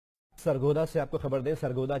सरगोदा से आपको खबर दें,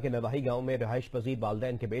 सरगोदा के नवाही गांव में रिहाइश पजीर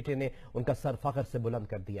वालिदैन के बेटे ने उनका सर फख्र से बुलंद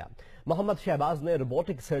कर दिया। मोहम्मद शहबाज ने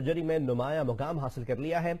रोबोटिक सर्जरी में नुमाया मुकाम हासिल कर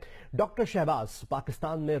लिया है। डॉक्टर शहबाज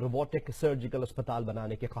पाकिस्तान में रोबोटिक सर्जिकल अस्पताल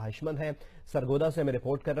बनाने के ख्वाहिशमंद हैं। सरगोदा से हमें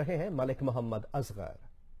रिपोर्ट कर रहे हैं मलिक मोहम्मद असगर।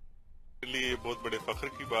 मेरे लिए बहुत बड़े फख्र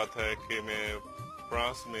की बात है कि मैं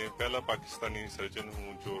फ्रांस में पहला पाकिस्तानी सर्जन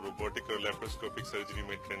हूं जो रोबोटिक और लेप्रोस्कोपिक सर्जरी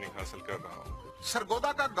में ट्रेनिंग हासिल कर रहा हूं।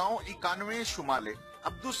 सरगोदा का गांव 91 शुमाले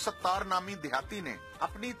अब्दुल सत्तार नामी देहाती ने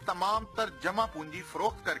अपनी तमाम तर जमा पूंजी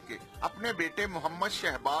फरोख्त करके अपने बेटे मोहम्मद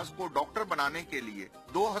शहबाज को डॉक्टर बनाने के लिए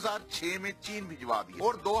 2006 में चीन भिजवा दिया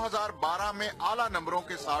और 2012 में आला नंबरों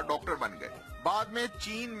के साथ डॉक्टर बन गए। बाद में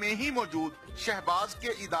चीन में ही मौजूद शहबाज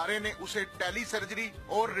के इदारे ने उसे टेली सर्जरी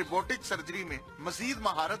और रोबोटिक सर्जरी में मजीद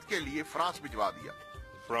महारत के लिए फ्रांस भिजवा दिया।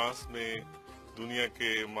 फ्रांस में दुनिया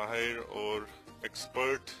के माहिर और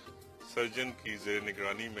एक्सपर्ट सर्जन की जेर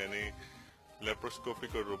निगरानी मैंने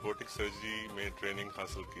लेप्रोस्कोपिक और रोबोटिक सर्जरी में ट्रेनिंग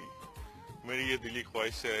हासिल की। मेरी ये दिली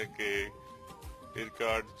ख्वाहिश है कि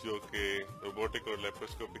IRCAD जो कि रोबोटिक और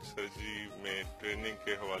लेप्रोस्कोपिक सर्जरी में ट्रेनिंग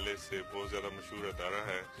के हवाले से बहुत ज्यादा मशहूर अदारा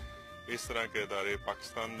है, इस तरह के इदारे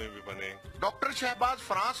पाकिस्तान में भी बने। डॉक्टर शहबाज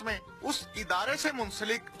फ्रांस में उस इदारे से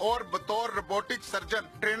मुंसलिक और बतौर रोबोटिक सर्जन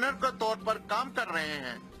ट्रेनर के तौर पर काम कर रहे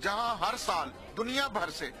हैं, जहां हर साल दुनिया भर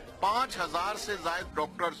से 5000 से ज्यादा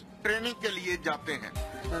डॉक्टर्स ट्रेनिंग के लिए जाते हैं।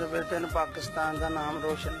 मेरे बेटे ने पाकिस्तान का नाम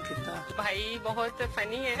रोशन किया। भाई बहुत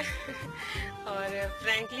फनी है और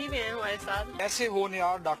फ्रैंकली भी है हमारे साथ। ऐसे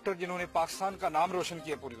होनहार डॉक्टर जिन्होंने पाकिस्तान का नाम रोशन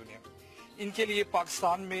किया पूरी दुनिया में, इनके लिए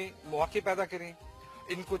पाकिस्तान में मौके पैदा करें,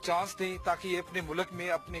 इनको चांस दें ताकि ये अपने मुल्क में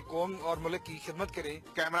अपने कौम और मुल्क की खिदमत करें।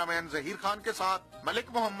 कैमरामैन जहीर खान के साथ मलिक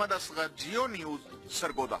मोहम्मद असगर, जियो न्यूज,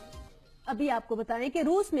 सरगोदा। अभी आपको बताएं कि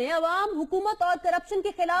रूस में अवाम हुकूमत और करप्शन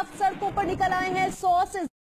के खिलाफ सड़कों पर निकल आए हैं। 100 से